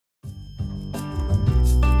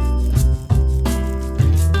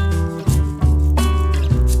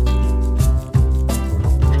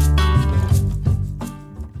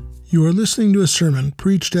You are listening to a sermon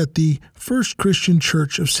preached at the First Christian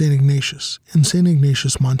Church of St. Ignatius in St.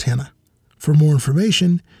 Ignatius, Montana. For more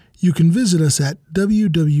information, you can visit us at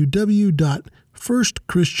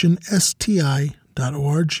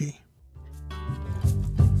www.firstchristiansti.org.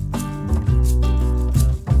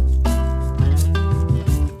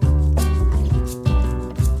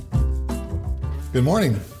 Good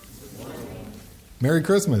morning. Merry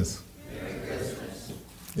Christmas.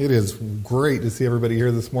 It is great to see everybody here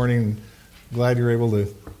this morning. Glad you're able to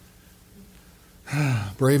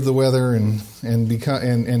brave the weather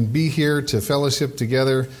and be here to fellowship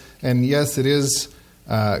together. And yes, it is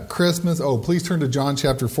Christmas. Oh, please turn to John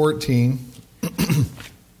chapter 14.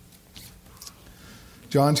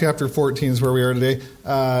 John chapter 14 is where we are today.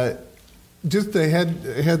 Just a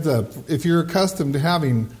heads up, if you're accustomed to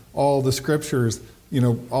having all the scriptures,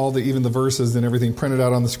 even the verses and everything printed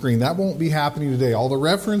out on the screen, that won't be happening today. All the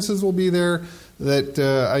references will be there that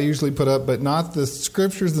I usually put up, but not the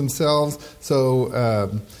scriptures themselves. So,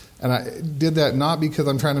 and I did that not because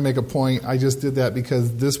I'm trying to make a point. I just did that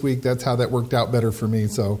because this week that's how that worked out better for me.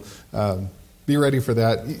 So, be ready for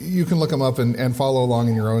that. You can look them up and follow along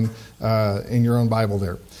in your own Bible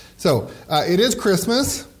there. So, it is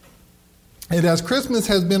Christmas, and as Christmas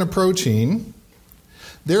has been approaching,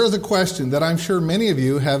 there is a question that I'm sure many of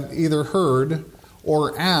you have either heard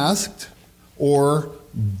or asked or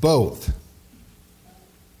both.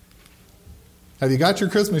 Have you got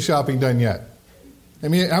your Christmas shopping done yet? I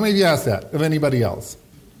mean, how many of you asked that of anybody else?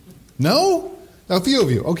 No? A few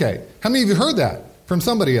of you. Okay. How many of you heard that from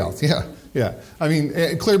somebody else? Yeah. I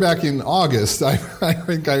mean, clear back in August, I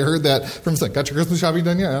think I heard that from someone. Got your Christmas shopping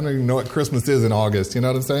done yet? I don't even know what Christmas is in August. You know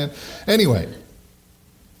what I'm saying? Anyway.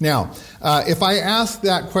 Now, if I ask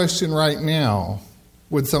that question right now,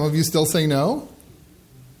 would some of you still say no?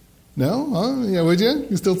 No? Oh, yeah, would you?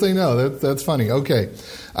 You still say no. That's funny. Okay.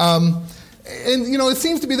 And, it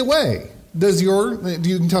seems to be the way.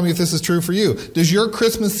 You can tell me if this is true for you. Does your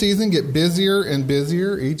Christmas season get busier and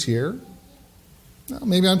busier each year? Well,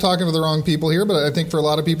 maybe I'm talking to the wrong people here, but I think for a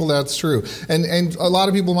lot of people that's true. And a lot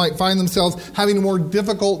of people might find themselves having a more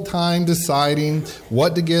difficult time deciding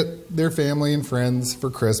what to get their family and friends for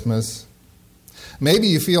Christmas. Maybe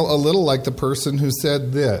you feel a little like the person who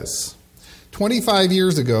said this: 25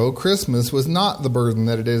 years ago, Christmas was not the burden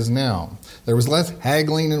that it is now. There was less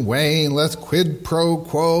haggling and weighing, less quid pro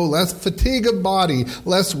quo, less fatigue of body,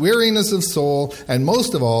 less weariness of soul, and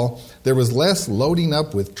most of all, there was less loading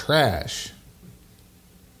up with trash.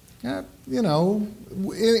 In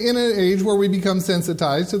an age where we become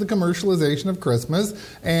sensitized to the commercialization of Christmas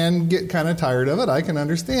and get kind of tired of it, I can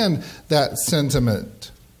understand that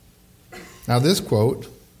sentiment. Now, this quote,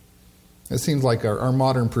 it seems like our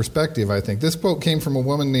modern perspective, I think. This quote came from a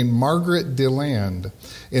woman named Margaret DeLand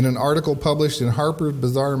in an article published in Harper's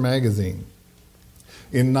Bazaar magazine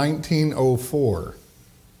in 1904.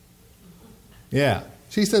 Yeah,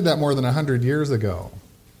 she said that more than 100 years ago.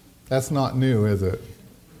 That's not new, is it?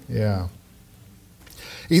 Yeah.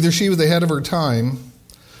 Either she was ahead of her time,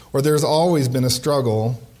 or there's always been a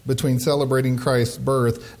struggle between celebrating Christ's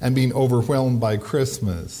birth and being overwhelmed by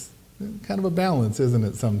Christmas. Kind of a balance, isn't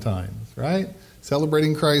it, sometimes, right?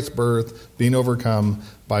 Celebrating Christ's birth, being overcome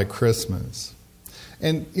by Christmas.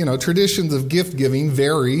 And, traditions of gift-giving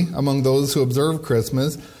vary among those who observe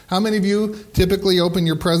Christmas. How many of you typically open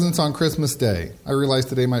your presents on Christmas Day? I realize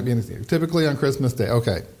today might be anything. Typically on Christmas Day.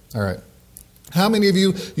 Okay, all right. How many of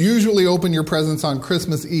you usually open your presents on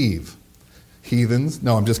Christmas Eve? Heathens?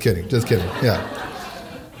 No, I'm just kidding. Yeah.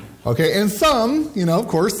 Okay, and some, of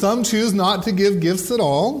course, some choose not to give gifts at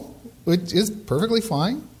all, which is perfectly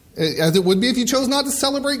fine, as it would be if you chose not to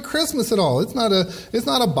celebrate Christmas at all. It's not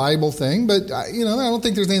a Bible thing, but I don't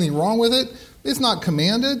think there's anything wrong with it. It's not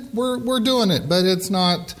commanded. We're doing it, but it's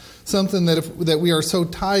not something that we are so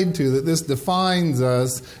tied to that this defines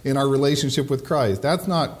us in our relationship with Christ. That's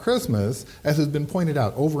not Christmas, as has been pointed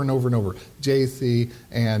out over and over and over. JC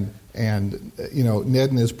and Ned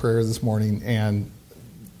in his prayers this morning, and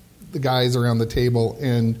the guys around the table.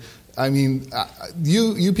 And I mean,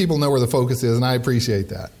 you people know where the focus is, and I appreciate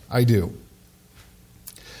that. I do.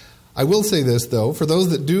 I will say this, though. For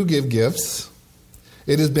those that do give gifts,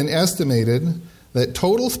 it has been estimated that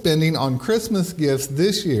total spending on Christmas gifts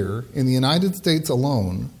this year in the United States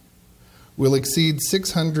alone will exceed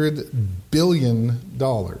 $600 billion.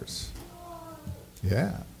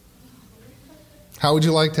 Yeah. How would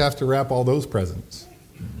you like to have to wrap all those presents?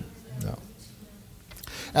 No.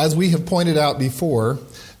 As we have pointed out before,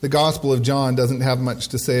 the Gospel of John doesn't have much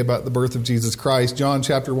to say about the birth of Jesus Christ. John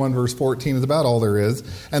chapter 1 verse 14 is about all there is.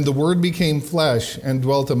 And the Word became flesh and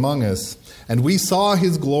dwelt among us. And we saw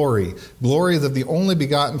his glory. Glory is of the only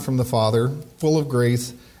begotten from the Father, full of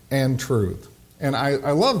grace and truth. And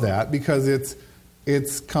I love that because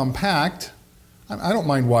it's compact. I don't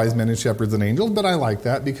mind wise men and shepherds and angels, but I like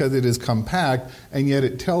that because it is compact, and yet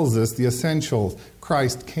it tells us the essentials.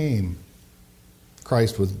 Christ came.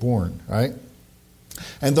 Christ was born, right?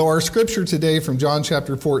 And though our scripture today from John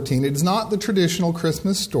chapter 14, it is not the traditional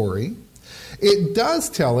Christmas story, it does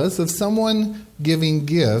tell us of someone giving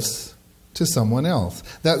gifts to someone else.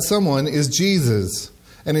 That someone is Jesus.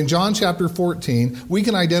 And in John chapter 14, we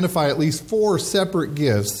can identify at least 4 separate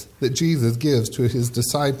gifts that Jesus gives to his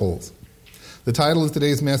disciples. The title of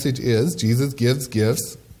today's message is Jesus Gives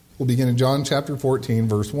Gifts. We'll begin in John chapter 14,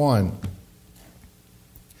 verse 1.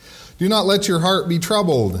 Do not let your heart be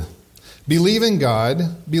troubled. Believe in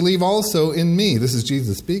God, believe also in me. This is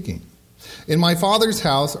Jesus speaking. In my Father's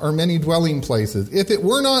house are many dwelling places. If it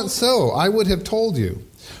were not so, I would have told you,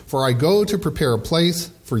 for I go to prepare a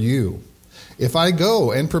place for you. If I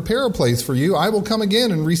go and prepare a place for you, I will come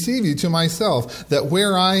again and receive you to myself, that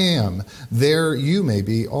where I am, there you may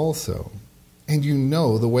be also. And you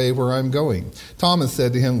know the way where I'm going. Thomas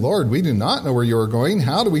said to him, Lord, we do not know where you are going.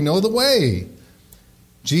 How do we know the way?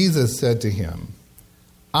 Jesus said to him,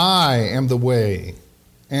 I am the way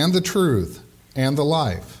and the truth and the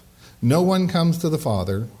life. No one comes to the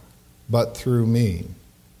Father but through me.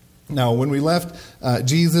 Now, when we left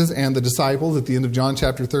Jesus and the disciples at the end of John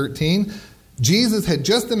chapter 13, Jesus had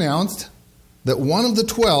just announced that one of the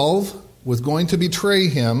 12 was going to betray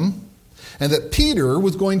him and that Peter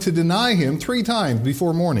was going to deny him 3 times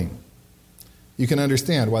before morning. You can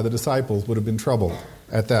understand why the disciples would have been troubled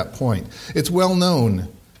at that point. It's well known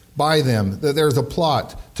by them that there's a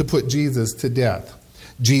plot to put Jesus to death.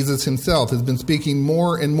 Jesus himself has been speaking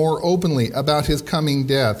more and more openly about his coming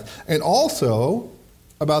death and also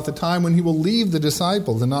about the time when he will leave the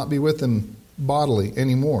disciples and not be with them bodily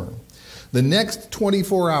anymore. The next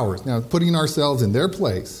 24 hours, now putting ourselves in their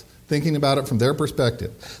place, thinking about it from their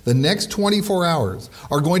perspective, the next 24 hours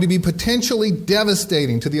are going to be potentially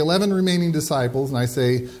devastating to the 11 remaining disciples, and I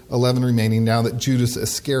say 11 remaining now that Judas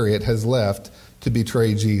Iscariot has left to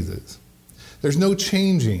betray Jesus. There's no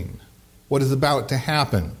changing what is about to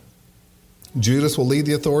happen. Judas will lead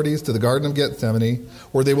the authorities to the Garden of Gethsemane,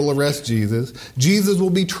 where they will arrest Jesus. Jesus will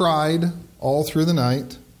be tried all through the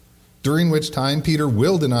night, during which time Peter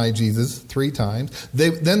will deny Jesus 3 times.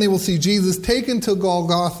 Then they will see Jesus taken to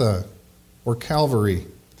Golgotha, or Calvary,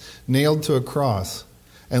 nailed to a cross,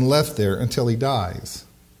 and left there until he dies.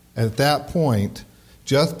 At that point,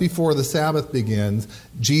 just before the Sabbath begins,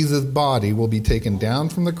 Jesus' body will be taken down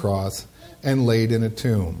from the cross and laid in a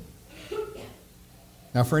tomb.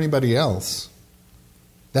 Now, for anybody else,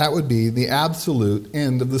 that would be the absolute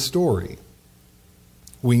end of the story.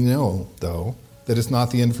 We know, though, that it's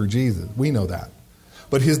not the end for Jesus. We know that.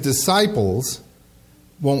 But his disciples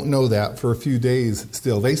won't know that for a few days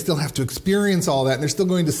still. They still have to experience all that, and they're still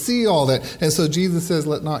going to see all that. And so Jesus says,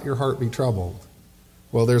 let not your heart be troubled.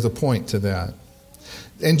 Well, there's a point to that.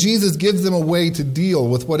 And Jesus gives them a way to deal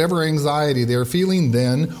with whatever anxiety they're feeling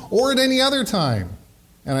then or at any other time.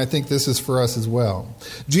 And I think this is for us as well.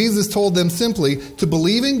 Jesus told them simply to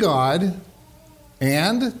believe in God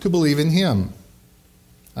and to believe in him.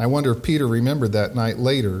 I wonder if Peter remembered that night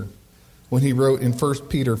later when he wrote in 1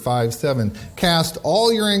 Peter 5:7, cast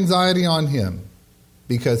all your anxiety on him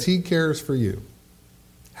because he cares for you.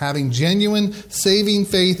 Having genuine saving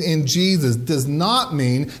faith in Jesus does not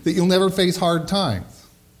mean that you'll never face hard times.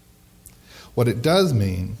 What it does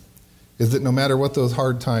mean is that no matter what those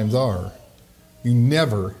hard times are, you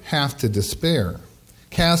never have to despair.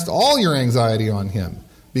 Cast all your anxiety on him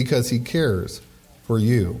because he cares for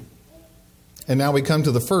you. And now we come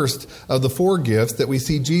to the first of the 4 gifts that we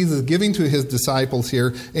see Jesus giving to his disciples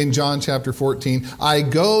here in John chapter 14. I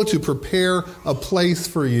go to prepare a place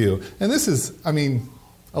for you. And this is,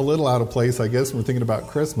 a little out of place, I guess, when we're thinking about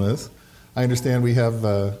Christmas. I understand we have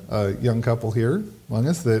a young couple here among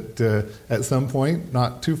us that at some point,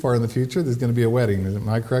 not too far in the future, there's going to be a wedding. Am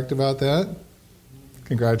I correct about that?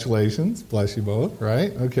 Congratulations. Bless you both,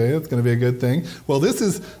 right? Okay, that's going to be a good thing. Well, this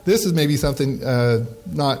is maybe something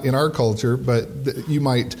not in our culture, but you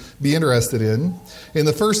might be interested in. In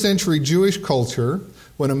the first century Jewish culture,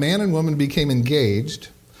 when a man and woman became engaged,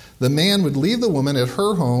 the man would leave the woman at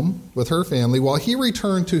her home with her family while he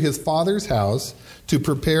returned to his father's house to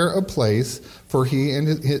prepare a place for him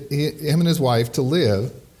and his wife to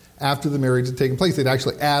live after the marriage had taken place. They'd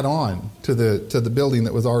actually add on to the building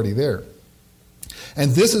that was already there.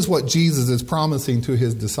 And this is what Jesus is promising to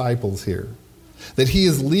his disciples here. That he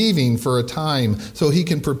is leaving for a time so he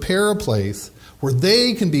can prepare a place where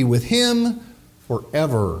they can be with him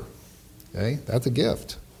forever. Okay, that's a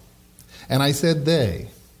gift. And I said they.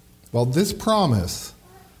 Well, this promise,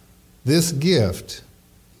 this gift,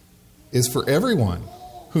 is for everyone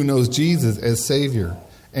who knows Jesus as Savior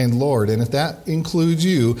and Lord. And if that includes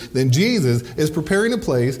you, then Jesus is preparing a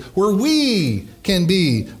place where we can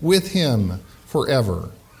be with him forever.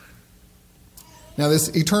 Now, this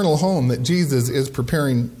eternal home that Jesus is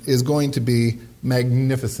preparing is going to be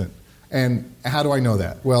magnificent. And how do I know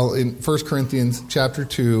that? Well, in 1 Corinthians chapter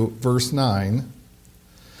 2, verse 9,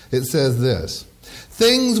 it says this: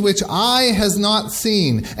 things which eye has not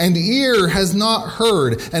seen, and ear has not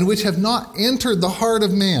heard, and which have not entered the heart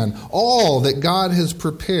of man, all that God has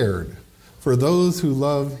prepared for those who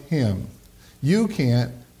love him. You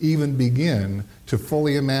can't even begin to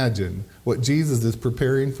fully imagine what Jesus is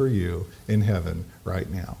preparing for you in heaven right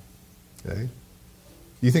now. Okay?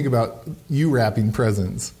 You think about you wrapping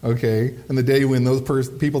presents, okay? And the day when those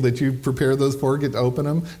people that you prepare those for get to open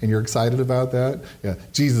them, and you're excited about that. Yeah,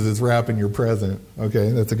 Jesus is wrapping your present,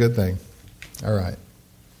 okay? That's a good thing. All right.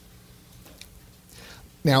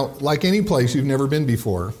 Now, like any place you've never been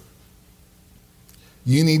before,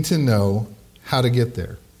 you need to know how to get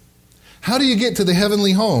there. How do you get to the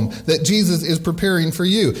heavenly home that Jesus is preparing for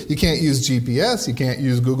you? You can't use GPS, you can't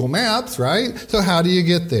use Google Maps, right? So how do you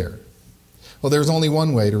get there? Well, there's only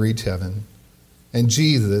one way to reach heaven, and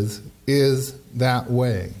Jesus is that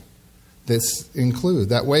way.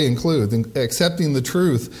 That way includes accepting the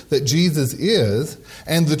truth that Jesus is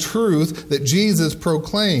and the truth that Jesus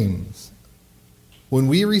proclaims. When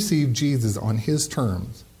we receive Jesus on his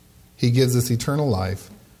terms, he gives us eternal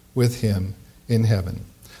life with him in heaven.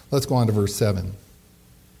 Let's go on to verse 7.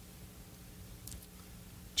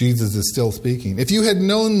 Jesus is still speaking. If you had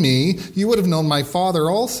known me, you would have known my Father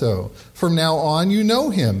also. From now on you know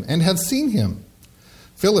him and have seen him.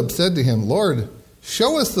 Philip said to him, Lord,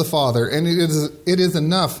 show us the Father, and it is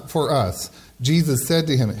enough for us. Jesus said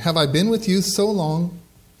to him, have I been with you so long,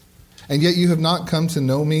 and yet you have not come to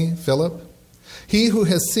know me, Philip? He who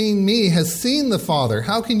has seen me has seen the Father.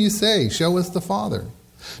 How can you say, show us the Father?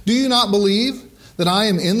 Do you not believe that I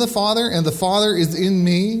am in the Father, and the Father is in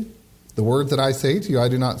me? The words that I say to you, I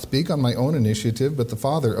do not speak on my own initiative, but the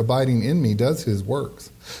Father abiding in me does his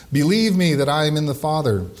works. Believe me that I am in the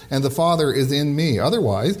Father, and the Father is in me.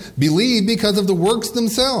 Otherwise, believe because of the works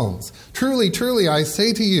themselves. Truly, truly, I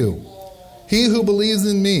say to you, he who believes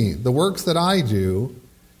in me, the works that I do,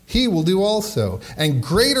 he will do also. And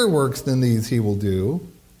greater works than these he will do,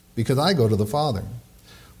 because I go to the Father.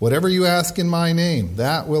 Whatever you ask in my name,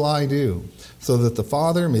 that will I do, so that the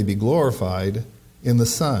Father may be glorified in the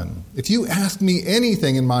Son. If you ask me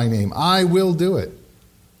anything in my name, I will do it.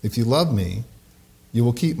 If you love me, you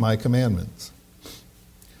will keep my commandments.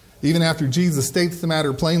 Even after Jesus states the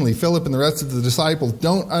matter plainly, Philip and the rest of the disciples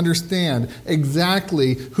don't understand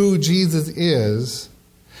exactly who Jesus is,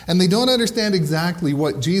 and they don't understand exactly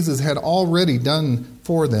what Jesus had already done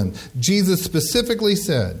for them. Jesus specifically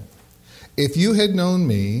said, if you had known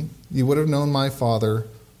me, you would have known my Father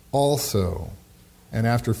also. And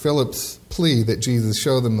after Philip's plea that Jesus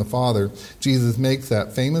show them the Father, Jesus makes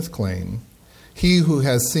that famous claim, he who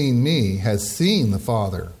has seen me has seen the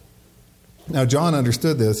Father. Now, John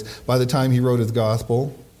understood this by the time he wrote his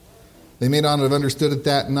gospel. They may not have understood it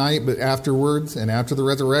that night, but afterwards and after the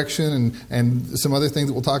resurrection and some other things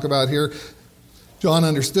that we'll talk about here, John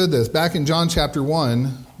understood this. Back in John chapter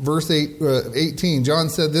 1, verse 18, John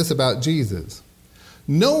said this about Jesus.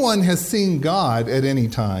 No one has seen God at any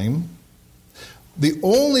time. The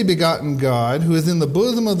only begotten God who is in the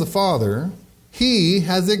bosom of the Father, he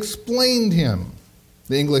has explained him.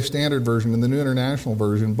 The English Standard Version and the New International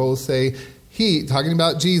Version both say he, talking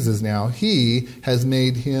about Jesus now, he has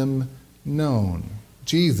made him known.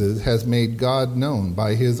 Jesus has made God known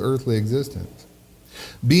by his earthly existence.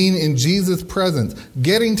 Being in Jesus' presence,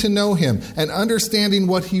 getting to know him, and understanding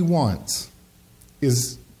what he wants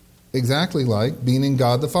is exactly like being in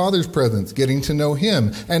God the Father's presence, getting to know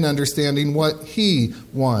him and understanding what he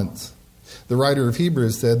wants. The writer of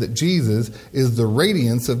Hebrews said that Jesus is the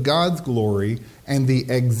radiance of God's glory and the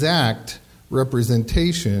exact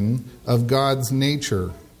representation of God's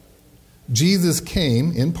nature. Jesus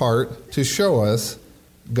came, in part, to show us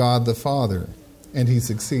God the Father, and he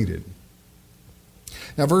succeeded.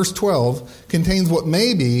 Now, verse 12 contains what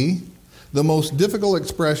may be the most difficult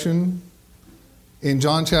expression in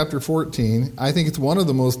John chapter 14. I think it's one of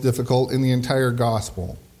the most difficult in the entire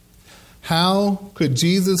gospel. How could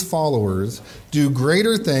Jesus' followers do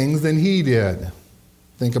greater things than he did?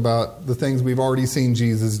 Think about the things we've already seen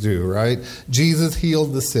Jesus do, right? Jesus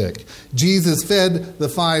healed the sick. Jesus fed the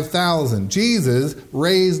 5,000. Jesus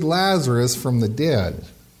raised Lazarus from the dead.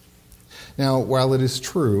 Now, while it is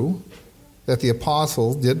true that the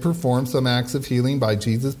apostles did perform some acts of healing by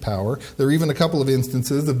Jesus' power, there are even a couple of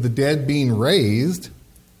instances of the dead being raised.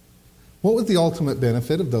 What was the ultimate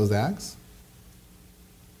benefit of those acts?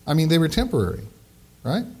 I mean, they were temporary,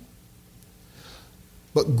 right?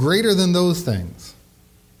 But greater than those things,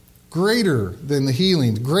 greater than the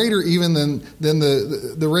healings, greater even than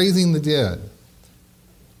the raising the dead,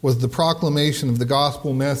 was the proclamation of the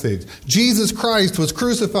gospel message. Jesus Christ was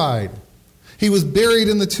crucified. He was buried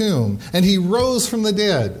in the tomb, and he rose from the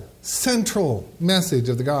dead. Central message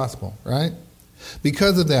of the gospel, right?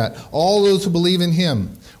 Because of that, all those who believe in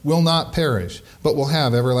him will not perish, but will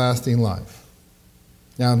have everlasting life.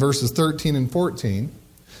 Now in verses 13 and 14,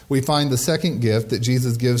 we find the second gift that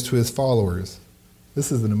Jesus gives to his followers. This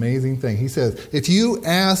is an amazing thing. He says, if you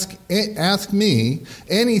ask me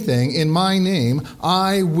anything in my name,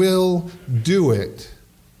 I will do it.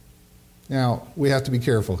 Now, we have to be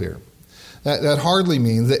careful here. That hardly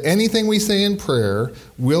means that anything we say in prayer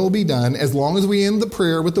will be done as long as we end the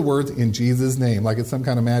prayer with the words, in Jesus' name, like it's some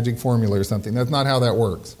kind of magic formula or something. That's not how that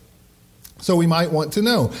works. So we might want to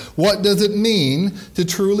know, what does it mean to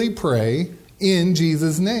truly pray in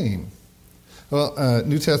Jesus' name? Well,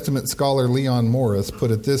 New Testament scholar Leon Morris put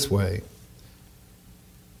it this way.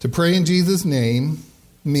 To pray in Jesus' name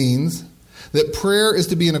means that prayer is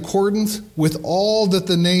to be in accordance with all that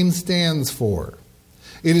the name stands for.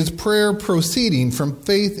 It is prayer proceeding from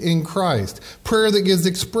faith in Christ. Prayer that gives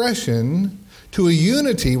expression to a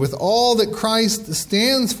unity with all that Christ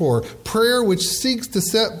stands for. Prayer which seeks to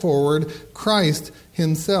set forward Christ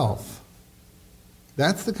himself.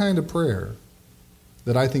 That's the kind of prayer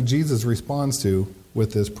that I think Jesus responds to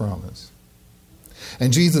with this promise.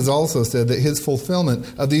 And Jesus also said that his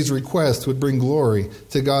fulfillment of these requests would bring glory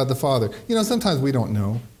to God the Father. You know, sometimes we don't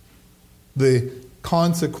know the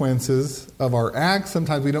consequences of our acts.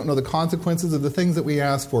 Sometimes we don't know the consequences of the things that we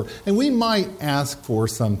ask for. And we might ask for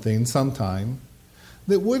something sometime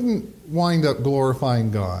that wouldn't wind up glorifying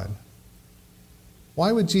God.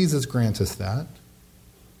 Why would Jesus grant us that?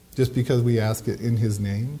 Just because we ask it in his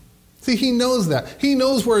name? See, he knows that. He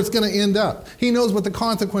knows where it's going to end up. He knows what the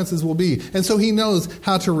consequences will be. And so he knows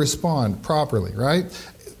how to respond properly, right?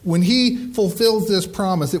 When he fulfills this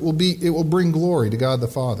promise, it will bring glory to God the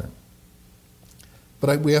Father.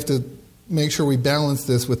 But we have to make sure we balance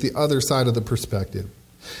this with the other side of the perspective.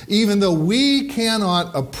 Even though we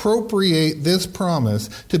cannot appropriate this promise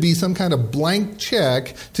to be some kind of blank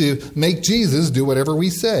check to make Jesus do whatever we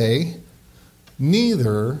say,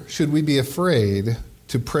 neither should we be afraid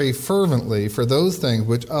to pray fervently for those things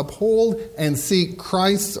which uphold and seek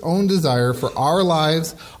Christ's own desire for our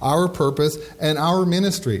lives, our purpose, and our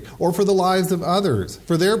ministry, or for the lives of others,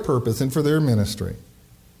 for their purpose and for their ministry.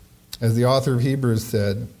 As the author of Hebrews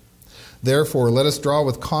said, therefore let us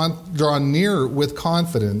draw near with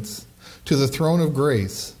confidence to the throne of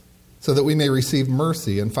grace, so that we may receive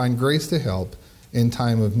mercy and find grace to help in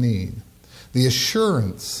time of need. The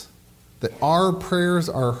assurance that our prayers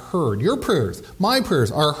are heard, your prayers, my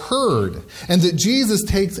prayers are heard, and that Jesus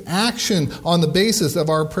takes action on the basis of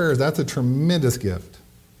our prayers, that's a tremendous gift.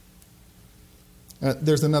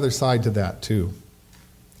 There's another side to that too.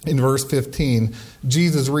 In verse 15,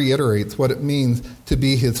 Jesus reiterates what it means to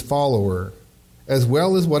be his follower, as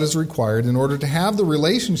well as what is required in order to have the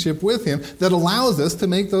relationship with him that allows us to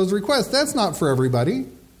make those requests. That's not for everybody.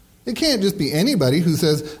 It can't just be anybody who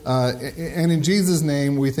says, and in Jesus'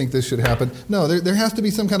 name we think this should happen. No, there has to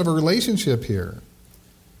be some kind of a relationship here.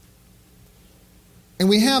 And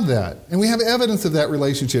we have that. And we have evidence of that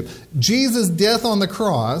relationship. Jesus' death on the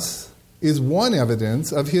cross is one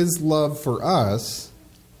evidence of his love for us.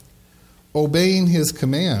 Obeying his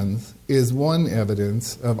commands is one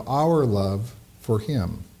evidence of our love for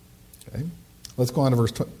him. Okay? Let's go on to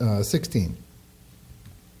verse 16.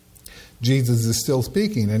 Jesus is still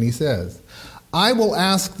speaking, and he says, I will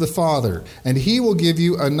ask the Father, and he will give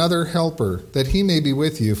you another helper, that he may be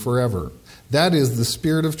with you forever. That is the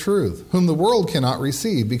Spirit of truth, whom the world cannot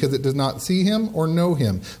receive, because it does not see him or know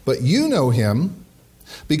him. But you know him,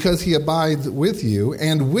 because he abides with you,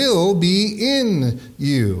 and will be in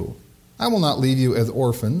you. I will not leave you as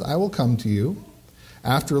orphans. I will come to you.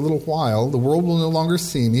 After a little while, the world will no longer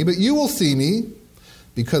see me, but you will see me.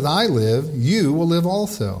 Because I live, you will live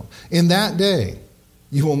also. In that day,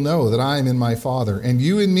 you will know that I am in my Father, and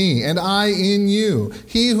you in me, and I in you.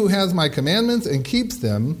 He who has my commandments and keeps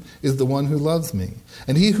them is the one who loves me.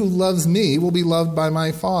 And he who loves me will be loved by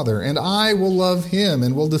my Father, and I will love him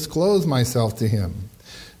and will disclose myself to him.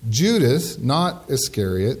 Judas, not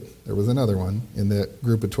Iscariot, there was another one in that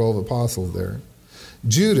group of 12 apostles there.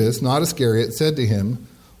 Judas, not Iscariot, said to him,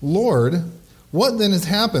 Lord, what then has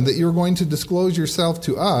happened that you are going to disclose yourself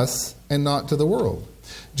to us and not to the world?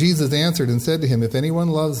 Jesus answered and said to him, if anyone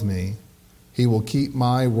loves me, he will keep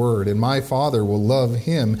my word, and my Father will love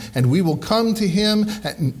him, and we will come to him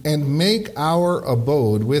and make our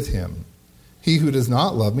abode with him. He who does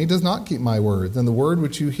not love me does not keep my words, and the word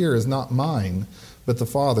which you hear is not mine, but the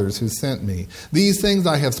Father's who sent me. These things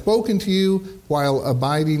I have spoken to you while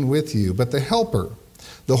abiding with you. But the Helper,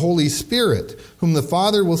 the Holy Spirit, whom the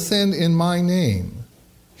Father will send in my name,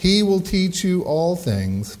 he will teach you all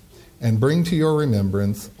things and bring to your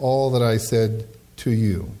remembrance all that I said to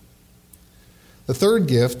you. The third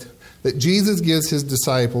gift that Jesus gives his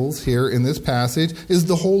disciples here in this passage is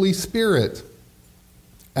the Holy Spirit.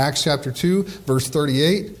 Acts chapter 2, verse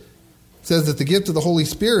 38 says that the gift of the Holy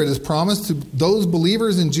Spirit is promised to those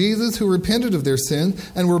believers in Jesus who repented of their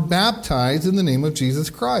sins and were baptized in the name of Jesus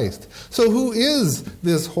Christ. So who is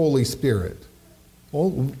this Holy Spirit?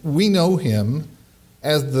 Well, we know him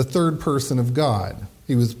as the third person of God.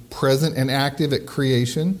 He was present and active at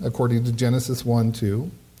creation, according to Genesis 1:2.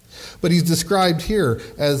 But he's described here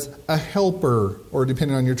as a helper, or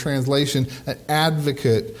depending on your translation, an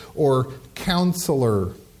advocate or counselor.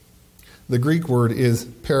 The Greek word is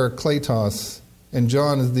parakletos, and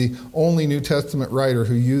John is the only New Testament writer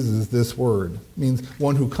who uses this word. It means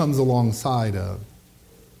one who comes alongside of.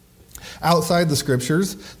 Outside the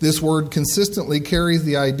Scriptures, this word consistently carries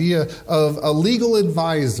the idea of a legal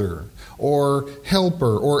advisor or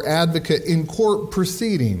helper or advocate in court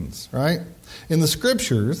proceedings, right? In the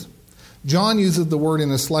Scriptures, John uses the word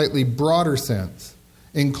in a slightly broader sense,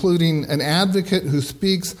 including an advocate who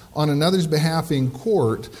speaks on another's behalf in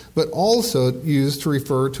court, but also used to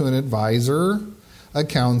refer to an advisor, a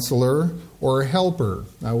counselor, or a helper.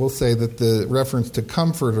 I will say that the reference to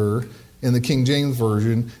comforter in the King James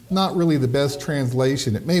Version, not really the best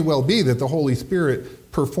translation. It may well be that the Holy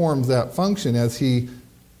Spirit performs that function as he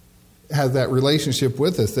has that relationship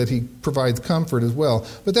with us, that he provides comfort as well.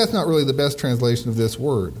 But that's not really the best translation of this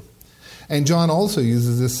word. And John also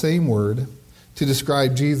uses this same word to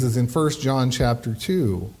describe Jesus in 1 John chapter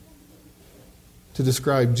 2. To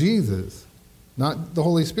describe Jesus, not the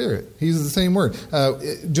Holy Spirit. He uses the same word.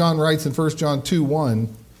 John writes in 1 John 2:1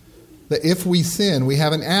 that if we sin, we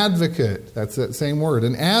have an advocate. That's that same word.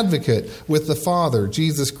 An advocate with the Father,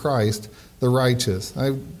 Jesus Christ, the righteous.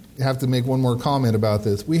 I have to make one more comment about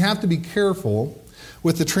this. We have to be careful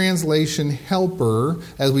with the translation helper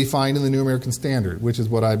as we find in the New American Standard, which is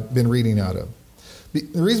what I've been reading out of.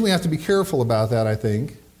 The reason we have to be careful about that, I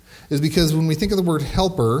think, is because when we think of the word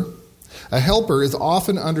helper, a helper is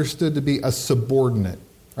often understood to be a subordinate,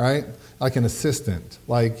 right? Like an assistant,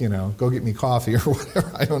 like, go get me coffee or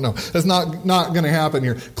whatever. I don't know. That's not going to happen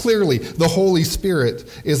here. Clearly, the Holy Spirit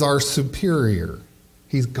is our superior.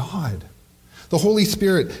 He's God. The Holy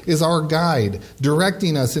Spirit is our guide,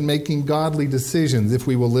 directing us in making godly decisions if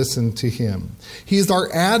we will listen to him. He is our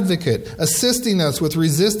advocate, assisting us with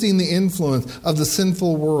resisting the influence of the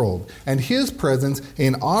sinful world. And his presence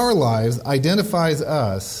in our lives identifies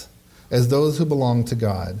us as those who belong to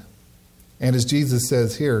God. And as Jesus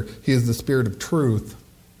says here, he is the Spirit of truth.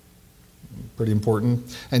 Pretty important.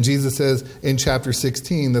 And Jesus says in chapter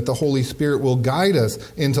 16 that the Holy Spirit will guide us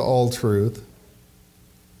into all truth.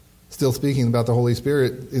 Still speaking about the Holy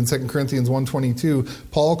Spirit, in 2 Corinthians 1:22,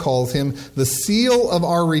 Paul calls him the seal of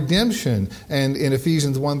our redemption, and in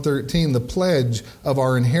Ephesians 1:13, the pledge of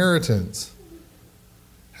our inheritance.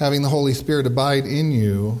 Having the Holy Spirit abide in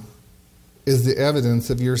you is the evidence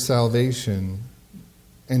of your salvation.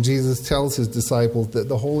 And Jesus tells his disciples that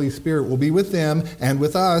the Holy Spirit will be with them and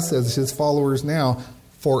with us as his followers now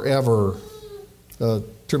forever. A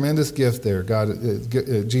tremendous gift there.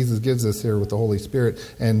 Jesus gives us here with the Holy Spirit,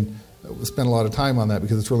 and we'll spend a lot of time on that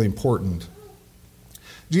because it's really important.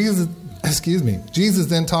 Jesus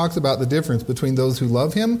then talks about the difference between those who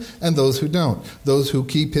love him and those who don't. Those who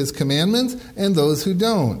keep his commandments and those who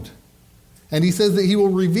don't. And he says that he will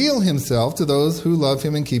reveal himself to those who love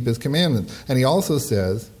him and keep his commandments. And he also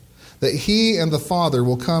says that he and the Father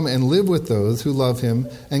will come and live with those who love him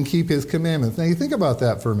and keep his commandments. Now you think about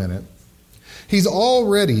that for a minute. He's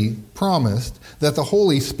already promised that the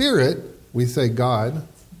Holy Spirit, we say God,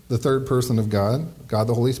 the third person of God, God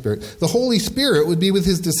the Holy Spirit, the Holy Spirit would be with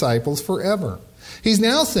his disciples forever. He's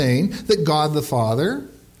now saying that God the Father,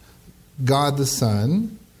 God the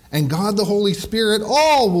Son, and God the Holy Spirit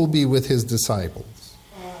all will be with his disciples.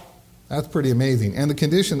 That's pretty amazing. And the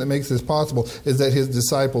condition that makes this possible is that his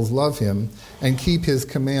disciples love him and keep his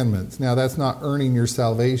commandments. Now, that's not earning your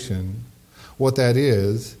salvation. what that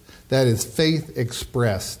is faith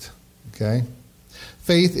expressed. Okay?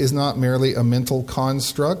 Faith is not merely a mental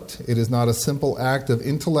construct. It is not a simple act of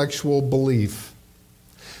intellectual belief.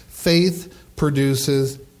 Faith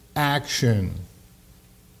produces action.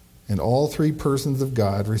 And all three persons of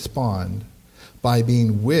God respond by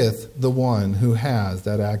being with the one who has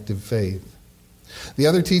that active faith. The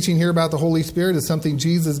other teaching here about the Holy Spirit is something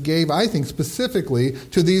Jesus gave, I think, specifically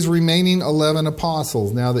to these remaining 11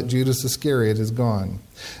 apostles now that Judas Iscariot is gone.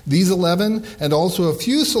 These 11 and also a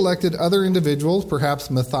few selected other individuals,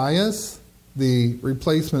 perhaps Matthias, the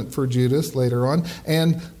replacement for Judas later on,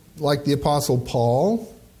 and like the Apostle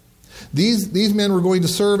Paul, these men were going to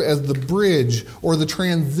serve as the bridge or the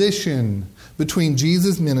transition between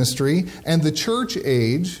Jesus' ministry and the church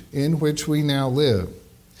age in which we now live.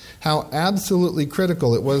 How absolutely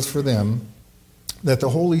critical it was for them that the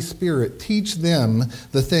Holy Spirit teach them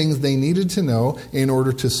the things they needed to know in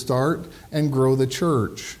order to start and grow the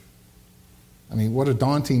church. I mean, what a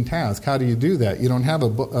daunting task. How do you do that? You don't have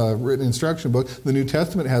a written instruction book. The New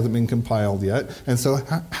Testament hasn't been compiled yet. And so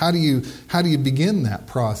how do you begin that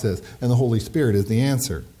process? And the Holy Spirit is the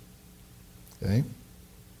answer. Okay?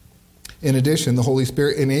 In addition, the Holy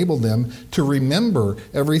Spirit enabled them to remember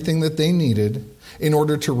everything that they needed in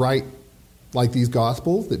order to write like these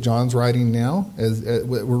Gospels that John's writing now, as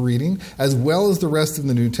we're reading, as well as the rest of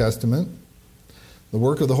the New Testament. The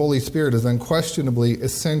work of the Holy Spirit is unquestionably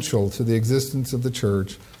essential to the existence of the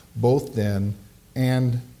church, both then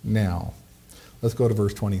and now. Let's go to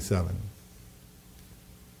verse 27.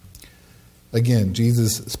 Again,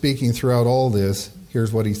 Jesus speaking throughout all this,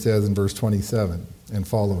 here's what he says in verse 27 and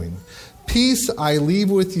following. Peace I leave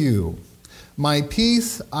with you. My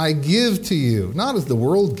peace I give to you. Not as the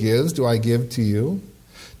world gives do I give to you.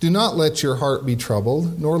 Do not let your heart be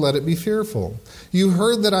troubled, nor let it be fearful. You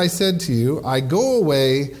heard that I said to you, I go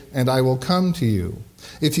away and I will come to you.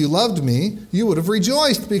 If you loved me, you would have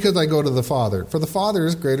rejoiced because I go to the Father, for the Father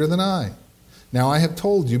is greater than I. Now I have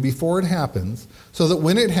told you before it happens, so that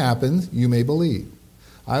when it happens, you may believe.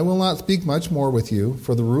 I will not speak much more with you,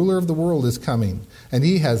 for the ruler of the world is coming, and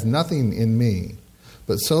he has nothing in me.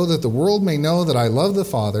 But so that the world may know that I love the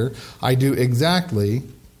Father, I do exactly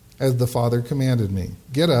as the Father commanded me.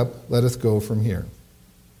 Get up, let us go from here.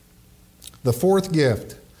 The fourth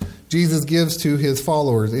gift Jesus gives to his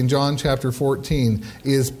followers in John chapter 14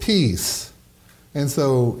 is peace. And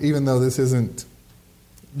so even though this isn't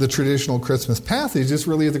the traditional Christmas passage, this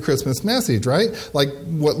really is the Christmas message, right? Like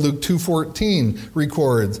what Luke 2:14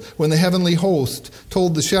 records, when the heavenly host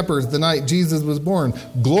told the shepherds the night Jesus was born,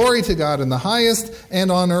 glory to God in the highest,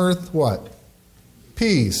 and on earth, what?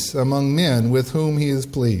 Peace among men with whom he is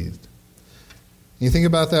pleased. You think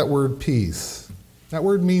about that word peace. That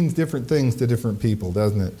word means different things to different people,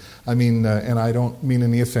 doesn't it? I mean, and I don't mean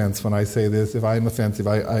any offense when I say this. If I'm offensive,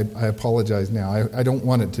 I apologize now. I don't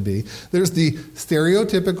want it to be. There's the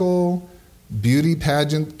stereotypical beauty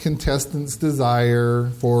pageant contestant's desire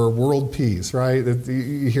for world peace, right?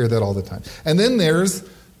 You hear that all the time. And then there's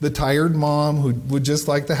the tired mom who would just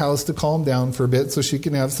like the house to calm down for a bit so she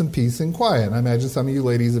can have some peace and quiet. I imagine some of you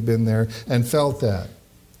ladies have been there and felt that.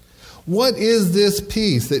 What is this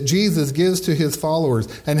peace that Jesus gives to his followers,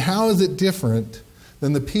 and how is it different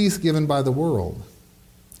than the peace given by the world?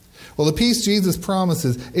 Well, the peace Jesus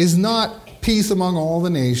promises is not peace among all the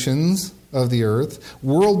nations of the earth.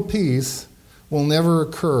 World peace will never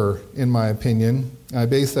occur, in my opinion. I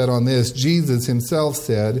base that on this. Jesus himself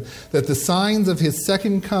said that the signs of his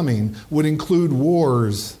second coming would include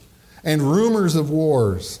wars and rumors of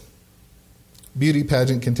wars. Beauty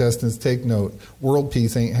pageant contestants, take note. World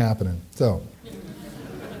peace ain't happening. So,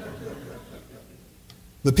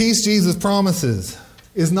 the peace Jesus promises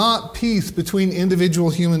is not peace between individual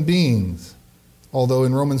human beings. Although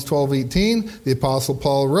in Romans 12:18, the Apostle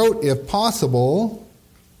Paul wrote, if possible,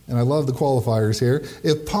 and I love the qualifiers here,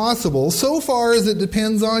 if possible, so far as it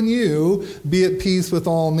depends on you, be at peace with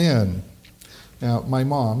all men. Now, my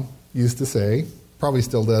mom used to say, probably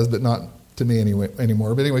still does, but not to me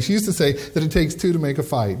anymore. But anyway, she used to say that it takes two to make a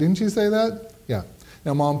fight. Didn't she say that? Yeah.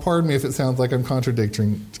 Now, Mom, pardon me if it sounds like I'm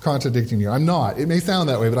contradicting you. I'm not. It may sound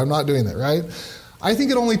that way, but I'm not doing that, right? I think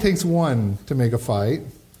it only takes one to make a fight.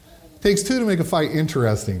 It takes two to make a fight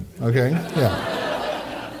interesting, okay?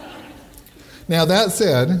 Yeah. Now, that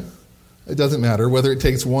said, it doesn't matter whether it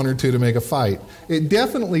takes one or two to make a fight. It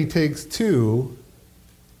definitely takes two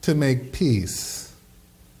to make peace,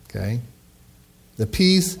 okay? The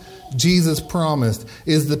peace Jesus promised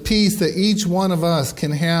is the peace that each one of us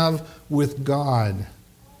can have with God.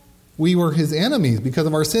 We were his enemies because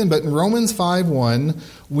of our sin, but in Romans 5:1,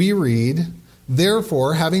 we read,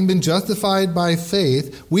 Therefore, having been justified by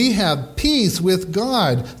faith, we have peace with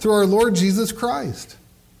God through our Lord Jesus Christ.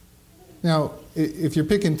 Now, if you're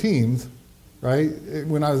picking teams, right?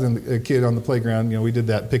 When I was a kid on the playground, we did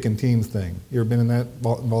that picking teams thing. You ever been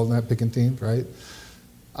involved in that picking teams, right?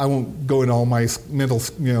 I won't go into all my mental,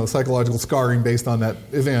 psychological scarring based on that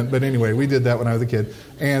event, but anyway, we did that when I was a kid.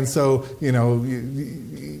 And so,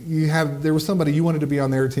 there was somebody you wanted to be on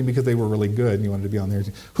their team because they were really good, and you wanted to be on their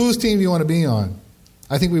team. Whose team do you want to be on?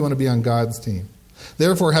 I think we want to be on God's team.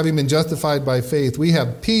 Therefore, having been justified by faith, we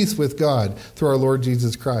have peace with God through our Lord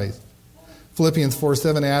Jesus Christ. Philippians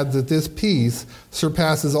 4:7 adds that this peace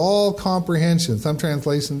surpasses all comprehension. Some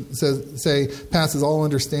translations say passes all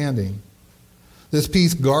understanding. This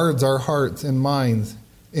peace guards our hearts and minds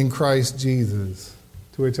in Christ Jesus.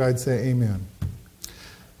 To which I'd say amen.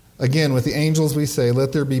 Again, with the angels we say,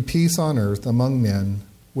 let there be peace on earth among men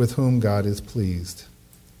with whom God is pleased.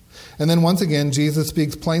 And then once again, Jesus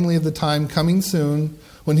speaks plainly of the time coming soon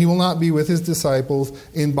when he will not be with his disciples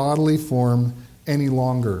in bodily form any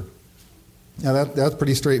longer. Now that's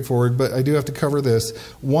pretty straightforward, but I do have to cover this.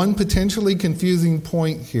 One potentially confusing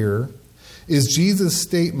point here is Jesus'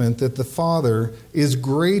 statement that the Father is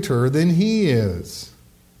greater than he is.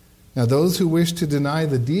 Now, those who wish to deny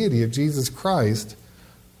the deity of Jesus Christ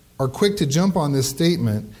are quick to jump on this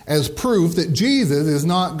statement as proof that Jesus is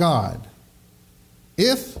not God.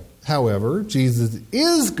 If, however, Jesus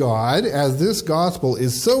is God, as this gospel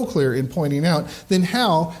is so clear in pointing out, then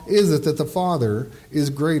how is it that the Father is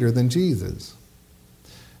greater than Jesus?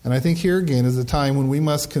 And I think here again is a time when we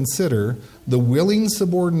must consider the willing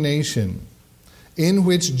subordination in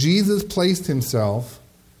which Jesus placed himself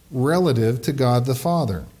relative to God the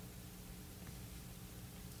Father.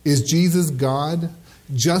 Is Jesus God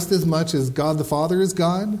just as much as God the Father is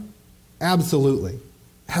God? Absolutely.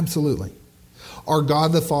 Absolutely. Are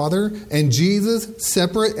God the Father and Jesus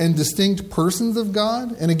separate and distinct persons of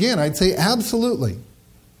God? And again, I'd say absolutely.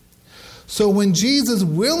 So when Jesus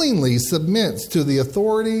willingly submits to the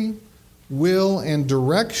authority, will, and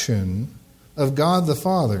direction of God the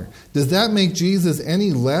Father, does that make Jesus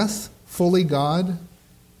any less fully God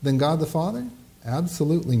than God the Father?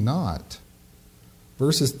 Absolutely not.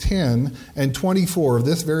 Verses 10 and 24 of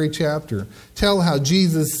this very chapter tell how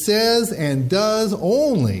Jesus says and does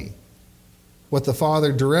only what the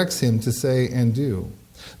Father directs him to say and do.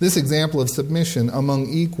 This example of submission among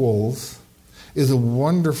equals is a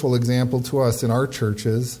wonderful example to us in our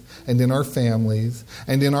churches and in our families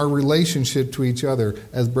and in our relationship to each other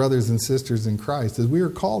as brothers and sisters in Christ, as we are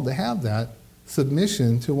called to have that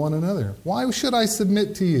submission to one another. Why should I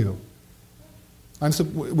submit to you?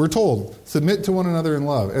 We're told, submit to one another in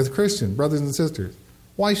love. As Christian, brothers and sisters,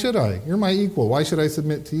 why should I? You're my equal. Why should I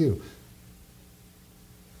submit to you?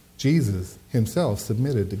 Jesus himself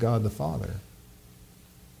submitted to God the Father.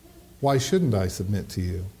 Why shouldn't I submit to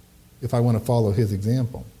you if I want to follow his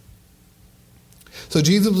example? So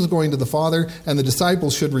Jesus was going to the Father, and the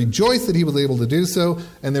disciples should rejoice that he was able to do so,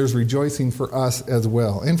 and there's rejoicing for us as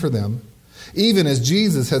well, and for them. Even as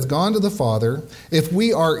Jesus has gone to the Father, if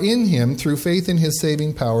we are in him through faith in his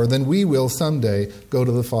saving power, then we will someday go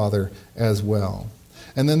to the Father as well.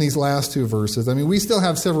 And then these last two verses, we still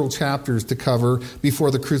have several chapters to cover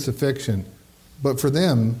before the crucifixion, but for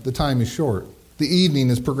them, the time is short. The evening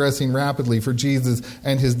is progressing rapidly for Jesus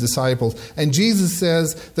and his disciples. And Jesus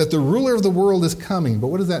says that the ruler of the world is coming. But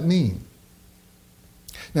what does that mean?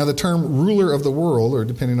 Now, the term ruler of the world, or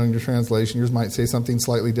depending on your translation, yours might say something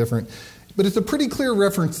slightly different, but it's a pretty clear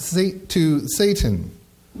reference to Satan.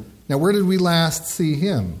 Now, where did we last see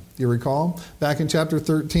him? Do you recall? Back in chapter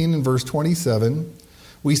 13 and verse 27,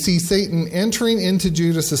 we see Satan entering into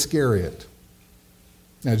Judas Iscariot.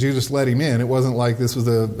 Now, Judas let him in. It wasn't like this was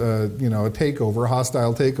a takeover, a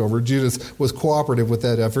hostile takeover. Judas was cooperative with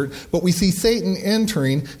that effort. But we see Satan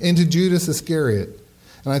entering into Judas Iscariot.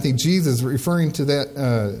 And I think Jesus, referring to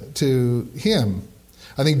that, to him,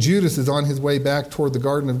 I think Judas is on his way back toward the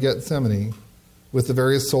Garden of Gethsemane with the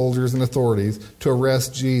various soldiers and authorities to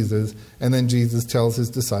arrest Jesus. And then Jesus tells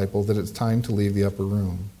his disciples that it's time to leave the upper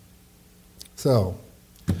room. So,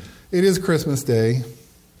 it is Christmas Day.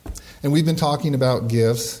 And we've been talking about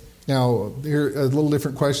gifts. Now, here a little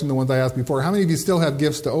different question than the ones I asked before. How many of you still have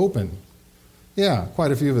gifts to open? Yeah,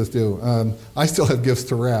 quite a few of us do. I still have gifts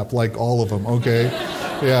to wrap, like all of them, okay?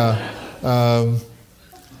 Yeah.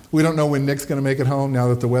 We don't know when Nick's going to make it home now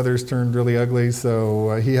that the weather's turned really ugly,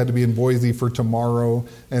 so he had to be in Boise for tomorrow,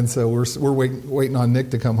 and so we're waiting on Nick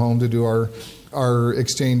to come home to do our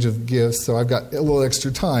exchange of gifts, so I've got a little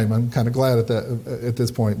extra time. I'm kind of glad at this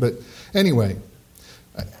point. But anyway,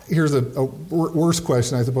 Here's a worse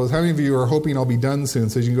question, I suppose. How many of you are hoping I'll be done soon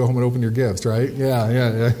so you can go home and open your gifts, right?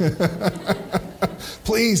 Yeah.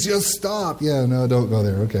 Please just stop. Yeah, no, don't go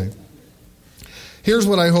there. Okay. Here's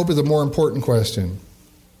what I hope is a more important question.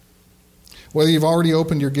 Whether you've already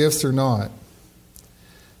opened your gifts or not.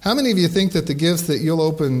 How many of you think that the gifts that you'll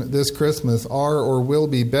open this Christmas are or will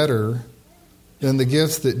be better than the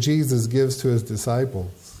gifts that Jesus gives to his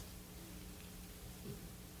disciples?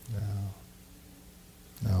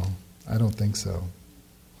 No, I don't think so.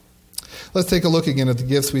 Let's take a look again at the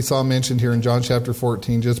gifts we saw mentioned here in John chapter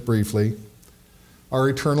 14 just briefly. Our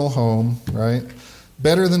eternal home, right?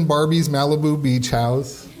 Better than Barbie's Malibu beach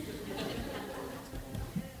house.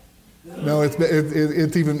 No,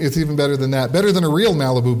 it's even better than that. Better than a real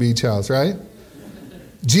Malibu beach house, right?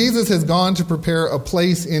 Jesus has gone to prepare a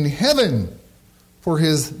place in heaven for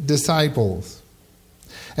his disciples.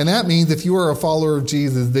 And that means if you are a follower of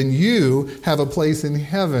Jesus, then you have a place in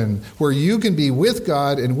heaven where you can be with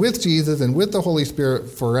God and with Jesus and with the Holy Spirit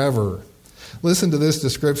forever. Listen to this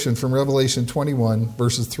description from Revelation 21,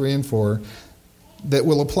 verses 3 and 4, that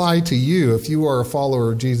will apply to you if you are a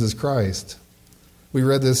follower of Jesus Christ. We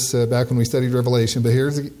read this back when we studied Revelation, but here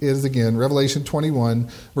it is again, Revelation 21,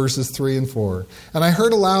 verses 3 and 4. And I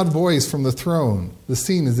heard a loud voice from the throne. The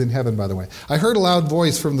scene is in heaven, by the way. I heard a loud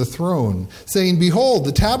voice from the throne saying, "Behold,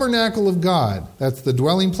 the tabernacle of God," that's the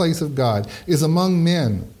dwelling place of God, "is among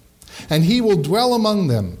men. And he will dwell among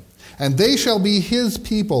them. And they shall be his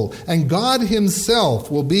people. And God himself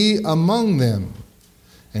will be among them.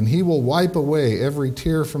 And he will wipe away every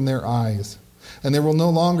tear from their eyes. And there will no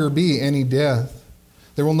longer be any death.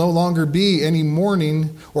 There will no longer be any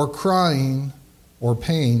mourning or crying or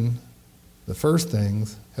pain. The first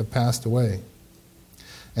things have passed away."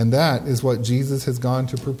 And that is what Jesus has gone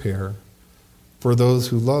to prepare for those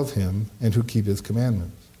who love him and who keep his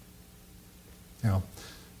commandments. Now,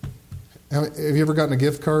 have you ever gotten a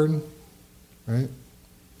gift card? Right?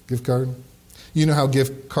 Gift card? You know how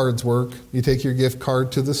gift cards work. You take your gift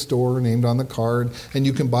card to the store named on the card, and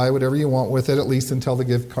you can buy whatever you want with it, at least until the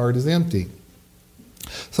gift card is empty.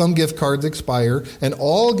 Some gift cards expire, and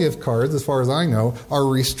all gift cards, as far as I know, are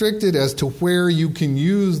restricted as to where you can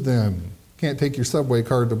use them. Can't take your Subway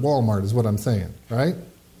card to Walmart, is what I'm saying, right?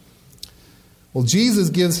 Well, Jesus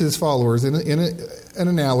gives his followers, in an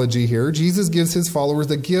analogy here, Jesus gives his followers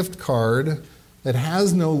a gift card that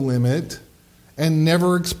has no limit and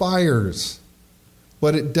never expires.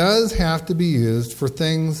 But it does have to be used for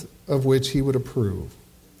things of which he would approve.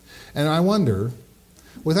 And I wonder,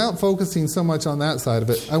 without focusing so much on that side of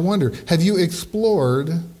it, I wonder, have you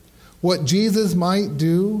explored what Jesus might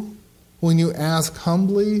do when you ask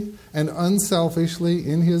humbly and unselfishly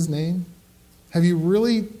in his name? Have you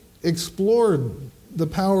really explored the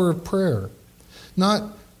power of prayer?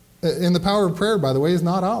 And the power of prayer, by the way, is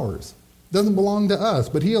not ours. It doesn't belong to us,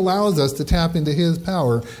 but he allows us to tap into his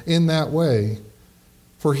power in that way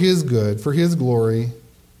for his good, for his glory,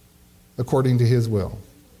 according to his will.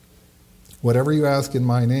 Whatever you ask in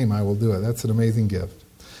my name, I will do it. That's an amazing gift.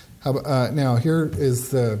 Now, here is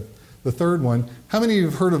the third one. How many of you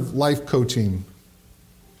have heard of life coaching?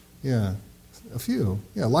 Yeah, a few.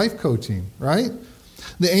 Yeah, life coaching, right?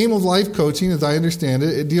 The aim of life coaching, as I understand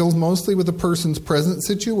it, it deals mostly with a person's present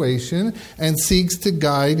situation and seeks to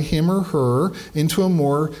guide him or her into a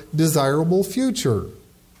more desirable future.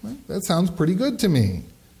 Right? That sounds pretty good to me.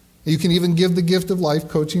 You can even give the gift of life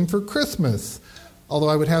coaching for Christmas. Although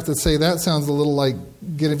I would have to say that sounds a little like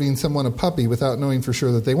giving someone a puppy without knowing for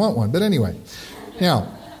sure that they want one. But anyway, now,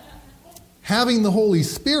 having the Holy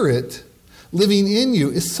Spirit living in you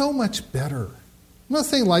is so much better. I'm not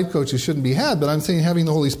saying life coaches shouldn't be had, but I'm saying having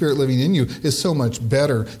the Holy Spirit living in you is so much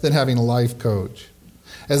better than having a life coach.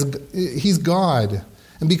 As he's God,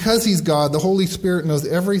 and because he's God, the Holy Spirit knows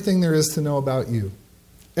everything there is to know about you.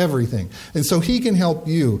 Everything. And so he can help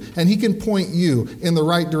you, and he can point you in the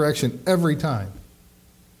right direction every time.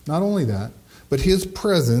 Not only that, but his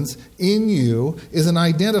presence in you is an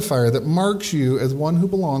identifier that marks you as one who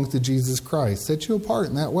belongs to Jesus Christ, sets you apart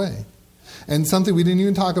in that way. And something we didn't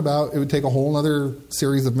even talk about, it would take a whole other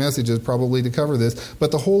series of messages probably to cover this, but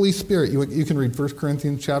the Holy Spirit, you can read 1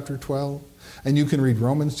 Corinthians chapter 12, and you can read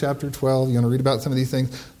Romans chapter 12, you want to read about some of these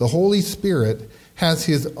things. The Holy Spirit has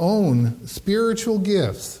his own spiritual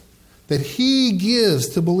gifts that he gives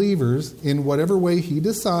to believers in whatever way he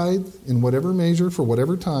decides, in whatever measure, for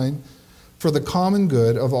whatever time, for the common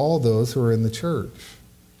good of all those who are in the church.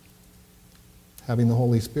 Having the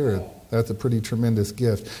Holy Spirit, that's a pretty tremendous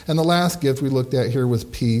gift. And the last gift we looked at here was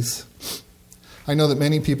peace. I know that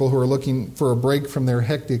many people who are looking for a break from their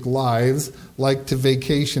hectic lives like to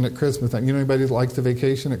vacation at Christmas time. You know anybody that likes to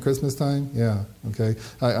vacation at Christmas time? Yeah, okay.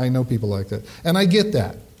 I know people like that. And I get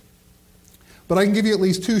that. But I can give you at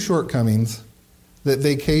least two shortcomings that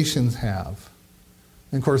vacations have.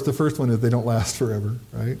 And of course, the first one is they don't last forever,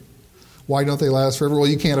 right? Why don't they last forever? Well,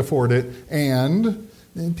 you can't afford it. And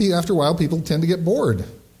after a while, people tend to get bored,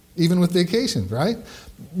 even with vacations, right?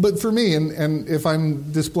 But for me, and if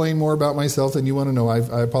I'm displaying more about myself than you want to know,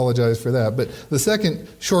 I apologize for that. But the second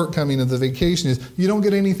shortcoming of the vacation is you don't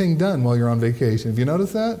get anything done while you're on vacation. Have you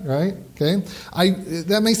noticed that, right? Okay.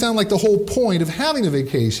 That may sound like the whole point of having a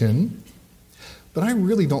vacation, but I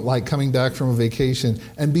really don't like coming back from a vacation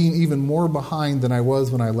and being even more behind than I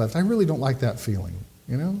was when I left. I really don't like that feeling,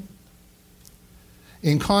 you know?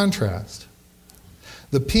 In contrast,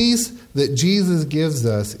 the peace that Jesus gives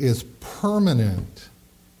us is permanent.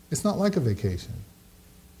 It's not like a vacation.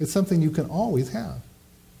 It's something you can always have.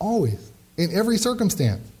 Always. In every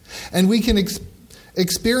circumstance. And we can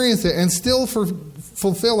experience it and still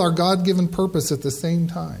fulfill our God-given purpose at the same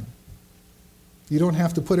time. You don't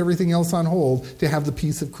have to put everything else on hold to have the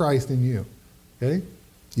peace of Christ in you. Okay?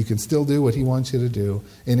 You can still do what he wants you to do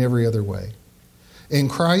in every other way. In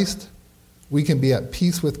Christ, we can be at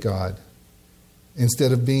peace with God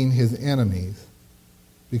instead of being his enemies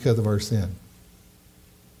because of our sin.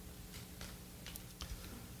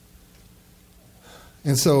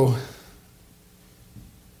 And so,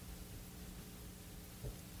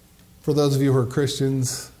 for those of you who are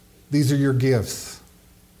Christians, these are your gifts.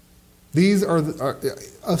 These are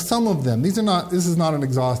some of them. This is not an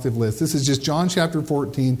exhaustive list. This is just John chapter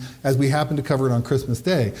 14 as we happen to cover it on Christmas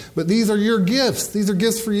Day. But these are your gifts. These are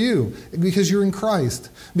gifts for you because you're in Christ.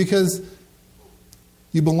 Because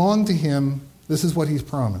you belong to him. This is what he's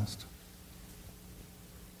promised.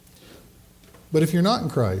 But if you're not in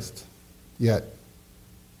Christ yet,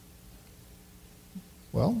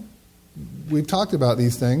 well, we've talked about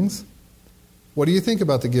these things. What do you think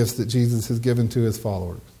about the gifts that Jesus has given to his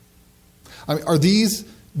followers? I mean, are these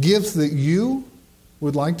gifts that you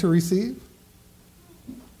would like to receive?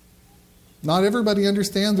 Not everybody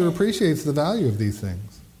understands or appreciates the value of these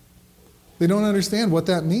things. They don't understand what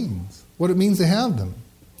that means, what it means to have them.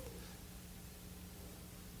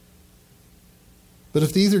 But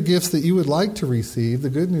if these are gifts that you would like to receive, the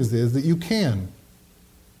good news is that you can.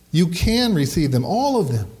 You can receive them, all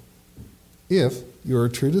of them, if you're a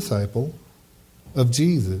true disciple of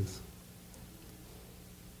Jesus.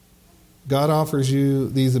 God offers you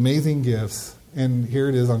these amazing gifts, and here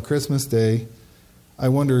it is on Christmas Day. I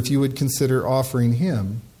wonder if you would consider offering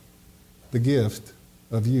him the gift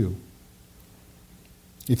of you.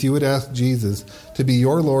 If you would ask Jesus to be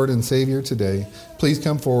your Lord and Savior today, please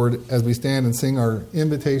come forward as we stand and sing our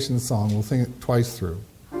invitation song. We'll sing it twice through.